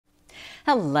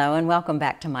Hello and welcome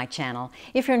back to my channel.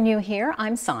 If you're new here,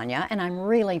 I'm Sonia and I'm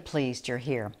really pleased you're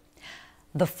here.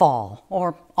 The fall,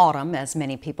 or autumn as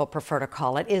many people prefer to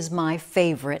call it, is my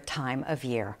favorite time of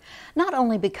year. Not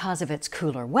only because of its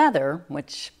cooler weather,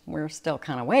 which we're still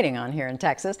kind of waiting on here in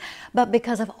Texas, but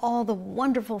because of all the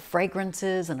wonderful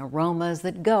fragrances and aromas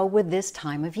that go with this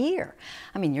time of year.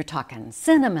 I mean, you're talking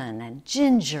cinnamon and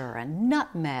ginger and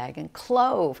nutmeg and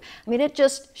clove. I mean, it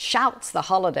just shouts the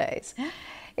holidays.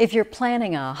 If you're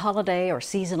planning a holiday or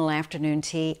seasonal afternoon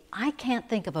tea, I can't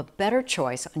think of a better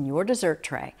choice on your dessert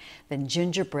tray than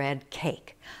gingerbread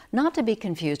cake. Not to be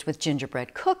confused with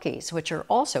gingerbread cookies, which are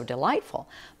also delightful,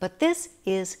 but this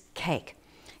is cake.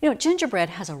 You know, gingerbread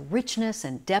has a richness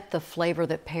and depth of flavor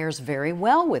that pairs very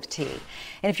well with tea.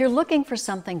 And if you're looking for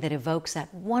something that evokes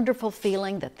that wonderful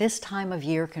feeling that this time of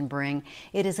year can bring,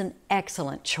 it is an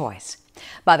excellent choice.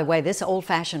 By the way, this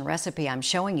old-fashioned recipe I'm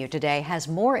showing you today has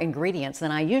more ingredients than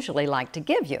I usually like to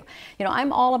give you. You know,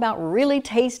 I'm all about really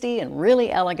tasty and really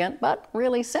elegant, but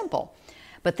really simple.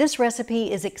 But this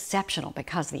recipe is exceptional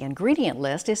because the ingredient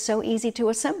list is so easy to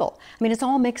assemble. I mean, it's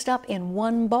all mixed up in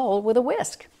one bowl with a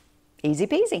whisk. Easy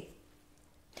peasy.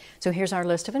 So here's our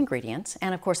list of ingredients,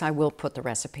 and of course I will put the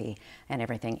recipe and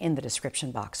everything in the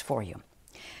description box for you.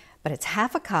 But it's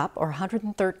half a cup or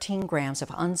 113 grams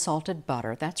of unsalted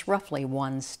butter, that's roughly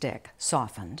 1 stick,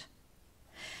 softened.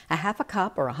 A half a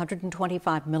cup or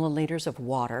 125 milliliters of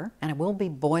water, and I will be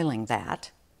boiling that.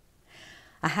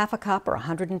 A half a cup or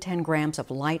 110 grams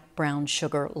of light brown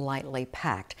sugar, lightly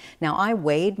packed. Now I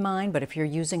weighed mine, but if you're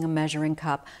using a measuring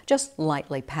cup, just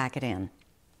lightly pack it in.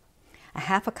 A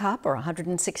half a cup or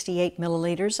 168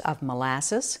 milliliters of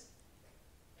molasses.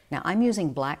 Now I'm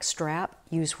using black strap,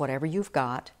 use whatever you've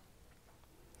got.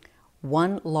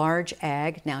 1 large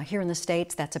egg, now here in the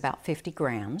States that's about 50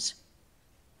 grams.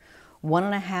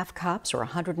 1½ cups or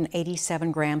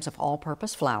 187 grams of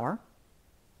all-purpose flour.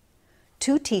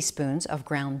 2 teaspoons of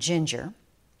ground ginger.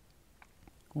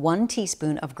 1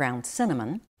 teaspoon of ground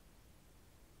cinnamon.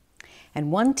 And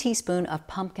 1 teaspoon of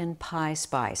pumpkin pie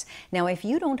spice. Now, if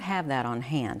you don't have that on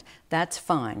hand, that's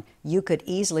fine. You could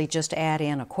easily just add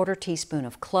in a 1/4 teaspoon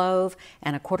of clove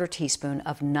and a 1/4 teaspoon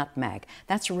of nutmeg.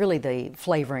 That's really the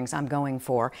flavorings I'm going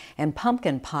for. And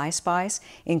pumpkin pie spice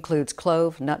includes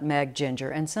clove, nutmeg,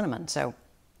 ginger, and cinnamon. So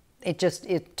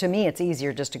to me, it's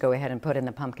easier just to go ahead and put in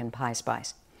the pumpkin pie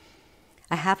spice.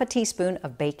 A half a teaspoon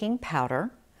of baking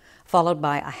powder, followed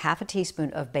by a half a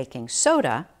teaspoon of baking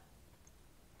soda,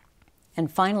 and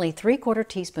finally 3/4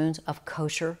 teaspoons of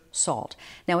kosher salt.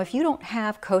 Now if you don't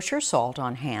have kosher salt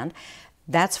on hand,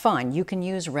 that's fine. You can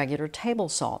use regular table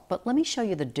salt, but let me show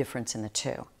you the difference in the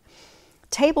two.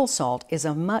 Table salt is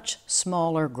a much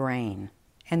smaller grain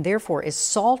and therefore is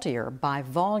saltier by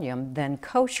volume than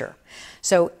kosher.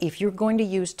 So if you're going to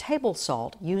use table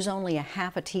salt, use only a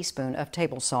half a teaspoon of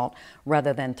table salt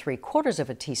rather than 3/4 of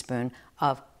a teaspoon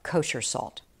of kosher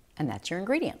salt. And that's your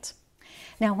ingredients.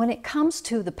 Now, when it comes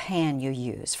to the pan you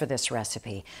use for this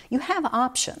recipe, you have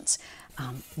options.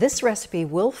 This recipe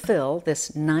will fill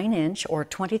this 9-inch or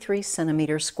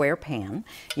 23-centimeter square pan.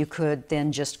 You could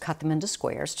then just cut them into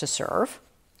squares to serve,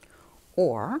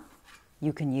 or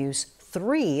you can use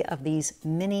 3 of these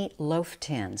mini loaf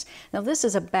tins. Now, this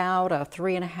is about a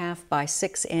 3.5 by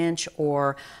 6 inch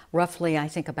or roughly, I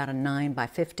think, about a 9 by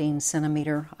 15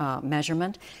 centimeter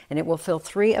measurement, and it will fill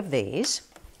 3 of these,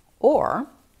 or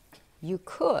you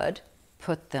could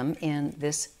put them in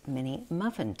this mini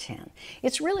muffin tin.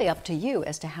 It's really up to you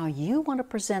as to how you want to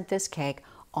present this cake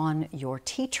on your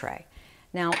tea tray.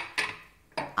 Now,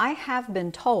 I have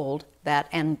been told that,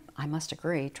 and I must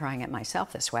agree, trying it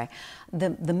myself this way,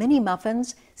 the mini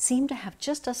muffins seem to have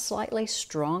just a slightly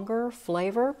stronger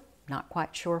flavor, not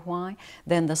quite sure why,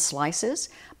 than the slices,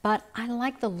 but I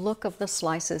like the look of the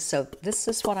slices, so this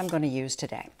is what I'm going to use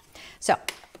today. So,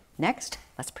 next,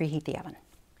 let's preheat the oven.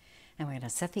 And we're going to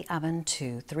set the oven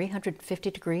to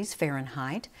 350 degrees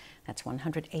Fahrenheit. That's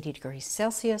 180 degrees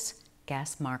Celsius,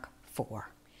 gas mark 4.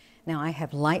 Now I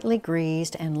have lightly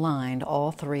greased and lined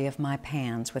all 3 of my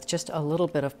pans with just a little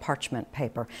bit of parchment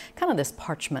paper, kind of this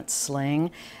parchment sling.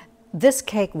 This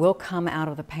cake will come out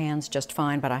of the pans just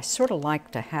fine, but I sort of like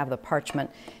to have the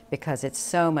parchment because it's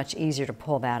so much easier to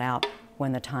pull that out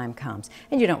when the time comes.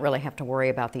 And you don't really have to worry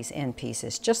about these end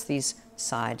pieces, just these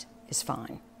sides is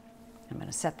fine. I'm going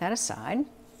to set that aside.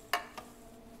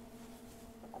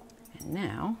 And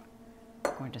now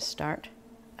I'm going to start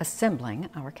assembling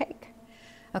our cake.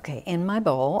 Okay, in my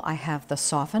bowl I have the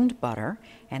softened butter,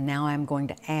 and now I'm going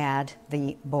to add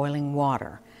the boiling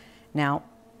water. Now,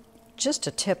 just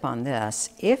a tip on this,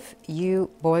 if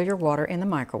you boil your water in the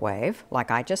microwave, like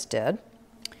I just did,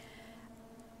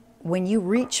 when you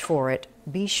reach for it,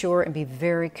 be sure and be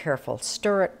very careful.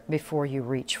 Stir it before you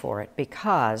reach for it,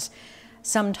 because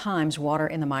sometimes water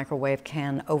in the microwave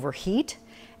can overheat,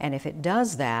 and if it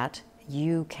does that,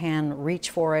 you can reach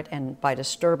for it, and by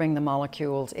disturbing the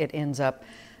molecules, it ends up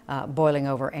boiling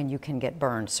over and you can get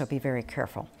burned, so be very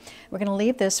careful. We're going to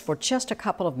leave this for just a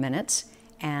couple of minutes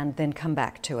and then come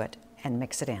back to it and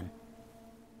mix it in.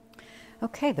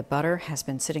 Okay, the butter has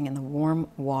been sitting in the warm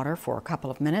water for a couple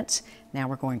of minutes. Now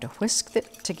we're going to whisk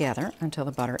it together until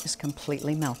the butter is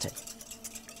completely melted.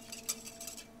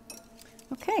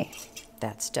 Okay,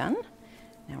 that's done.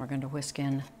 Now we're going to whisk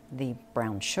in the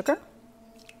brown sugar.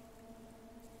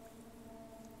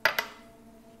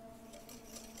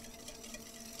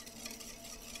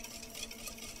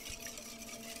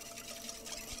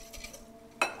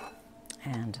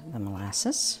 And the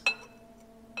molasses.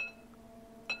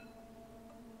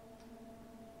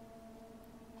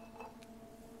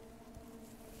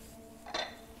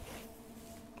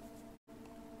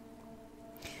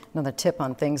 Another tip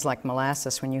on things like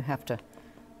molasses, when you have to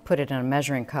put it in a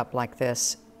measuring cup like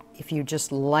this, if you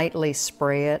just lightly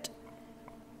spray it,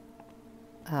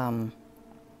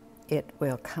 it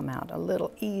will come out a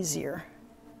little easier.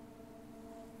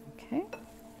 Okay.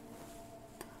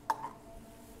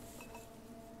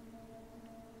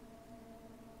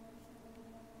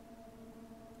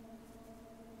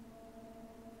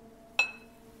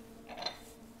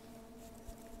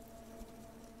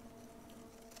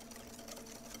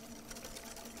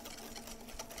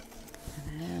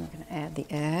 Add the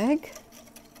egg.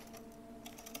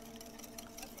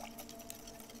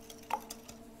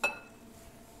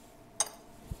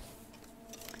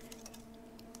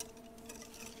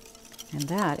 And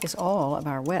that is all of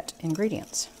our wet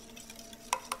ingredients.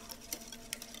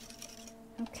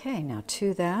 Okay, now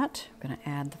to that, I'm going to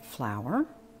add the flour.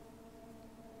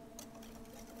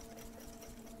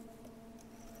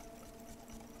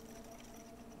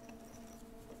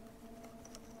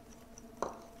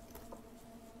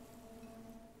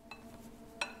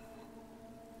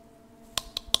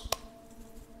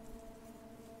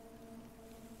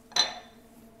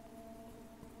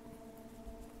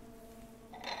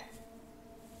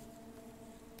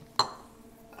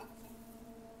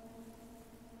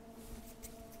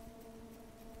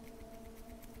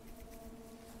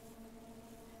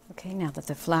 Okay, now that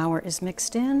the flour is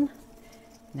mixed in,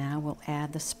 now we'll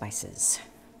add the spices.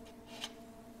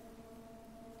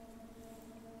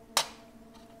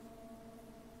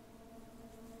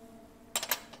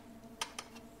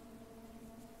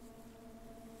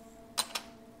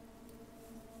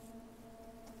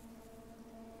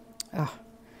 Oh,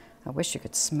 I wish you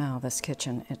could smell this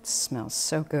kitchen. It smells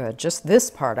so good. Just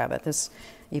this part of it, this,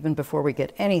 even before we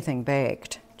get anything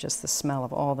baked, just the smell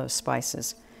of all those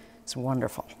spices is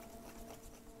wonderful.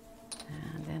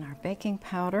 And then our baking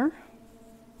powder,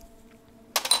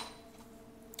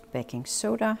 baking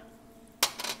soda,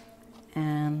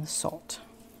 and salt.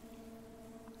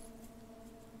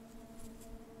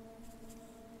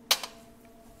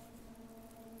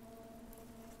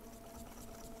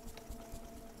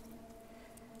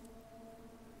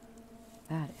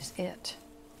 That is it.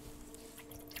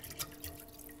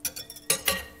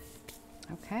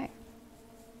 Okay.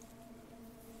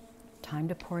 Time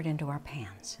to pour it into our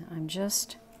pans. I'm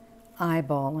just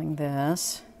eyeballing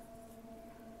this.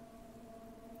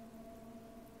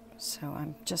 So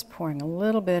I'm just pouring a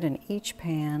little bit in each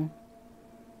pan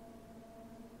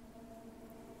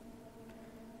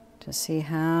to see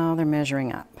how they're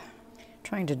measuring up.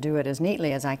 Trying to do it as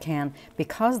neatly as I can.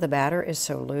 Because the batter is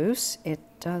so loose, it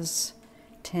does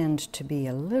tend to be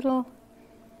a little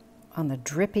on the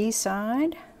drippy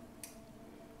side.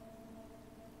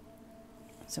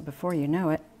 So before you know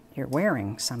it, you're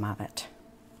wearing some of it.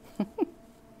 I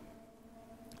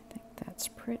think that's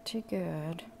pretty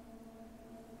good.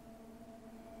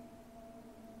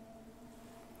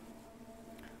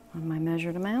 On my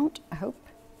measured amount, I hope.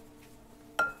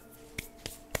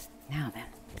 Now then,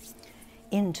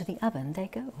 into the oven they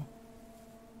go.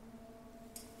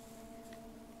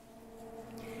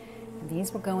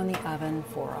 These will go in the oven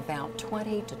for about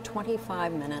 20 to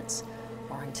 25 minutes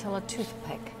or until a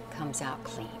toothpick comes out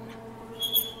clean.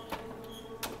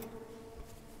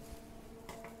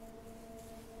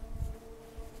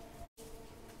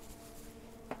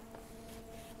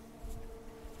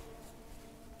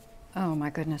 Oh my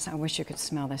goodness, I wish you could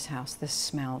smell this house. This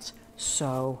smells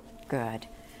so good.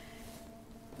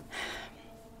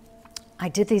 I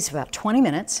did these about 20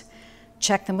 minutes,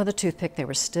 checked them with a toothpick. They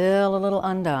were still a little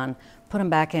undone. Put them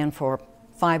back in for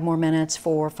 5 more minutes,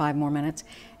 4 or 5 more minutes,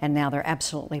 and now they're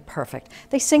absolutely perfect.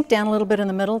 They sink down a little bit in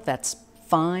the middle. That's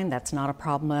fine. That's not a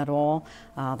problem at all.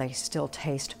 They still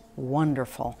taste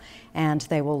wonderful, and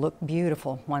they will look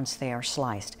beautiful once they are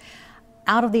sliced.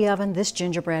 Out of the oven, this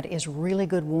gingerbread is really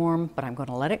good warm, but I'm going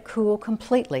to let it cool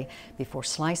completely before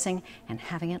slicing and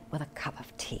having it with a cup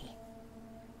of tea.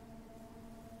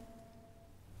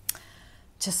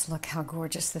 Just look how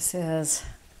gorgeous this is.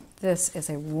 This is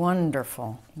a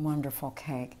wonderful, wonderful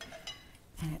cake.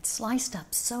 And it's sliced up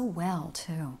so well,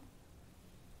 too.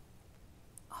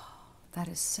 Oh, that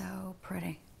is so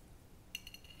pretty.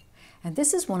 And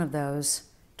this is one of those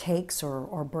cakes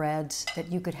or breads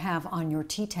that you could have on your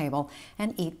tea table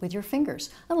and eat with your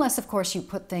fingers. Unless, of course, you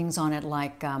put things on it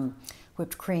like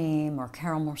whipped cream or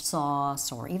caramel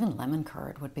sauce or even lemon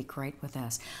curd would be great with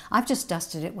this. I've just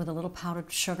dusted it with a little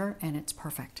powdered sugar and it's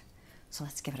perfect. So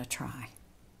let's give it a try.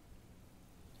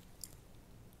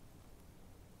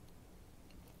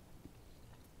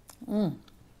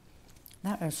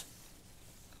 That is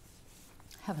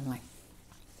heavenly.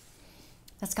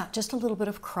 It's got just a little bit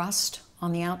of crust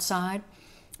on the outside,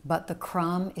 but the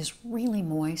crumb is really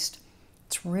moist.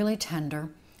 It's really tender,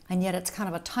 and yet it's kind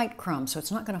of a tight crumb, so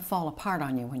it's not going to fall apart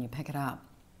on you when you pick it up.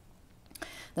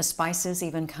 The spices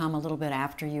even come a little bit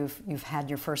after you've had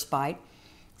your first bite.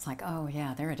 It's like, oh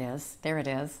yeah, there it is,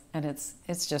 and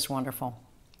it's just wonderful.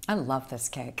 I love this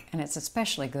cake, and it's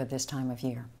especially good this time of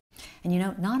year. And you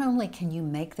know, not only can you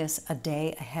make this a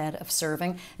day ahead of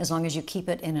serving, as long as you keep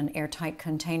it in an airtight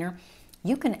container,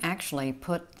 you can actually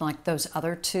put like those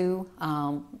other two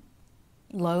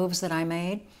loaves that I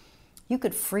made, you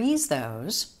could freeze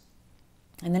those,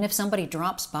 and then if somebody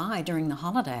drops by during the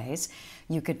holidays,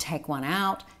 you could take one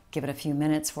out, give it a few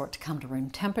minutes for it to come to room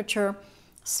temperature,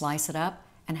 slice it up,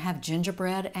 and have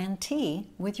gingerbread and tea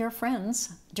with your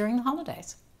friends during the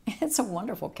holidays. It's a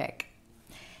wonderful cake.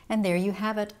 And there you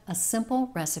have it, a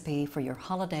simple recipe for your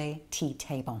holiday tea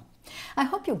table. I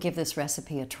hope you'll give this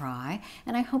recipe a try,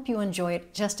 and I hope you enjoy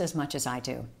it just as much as I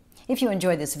do. If you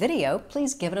enjoyed this video,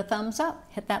 please give it a thumbs up,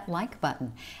 hit that like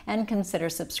button, and consider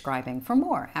subscribing for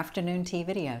more afternoon tea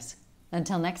videos.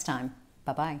 Until next time,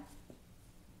 bye-bye.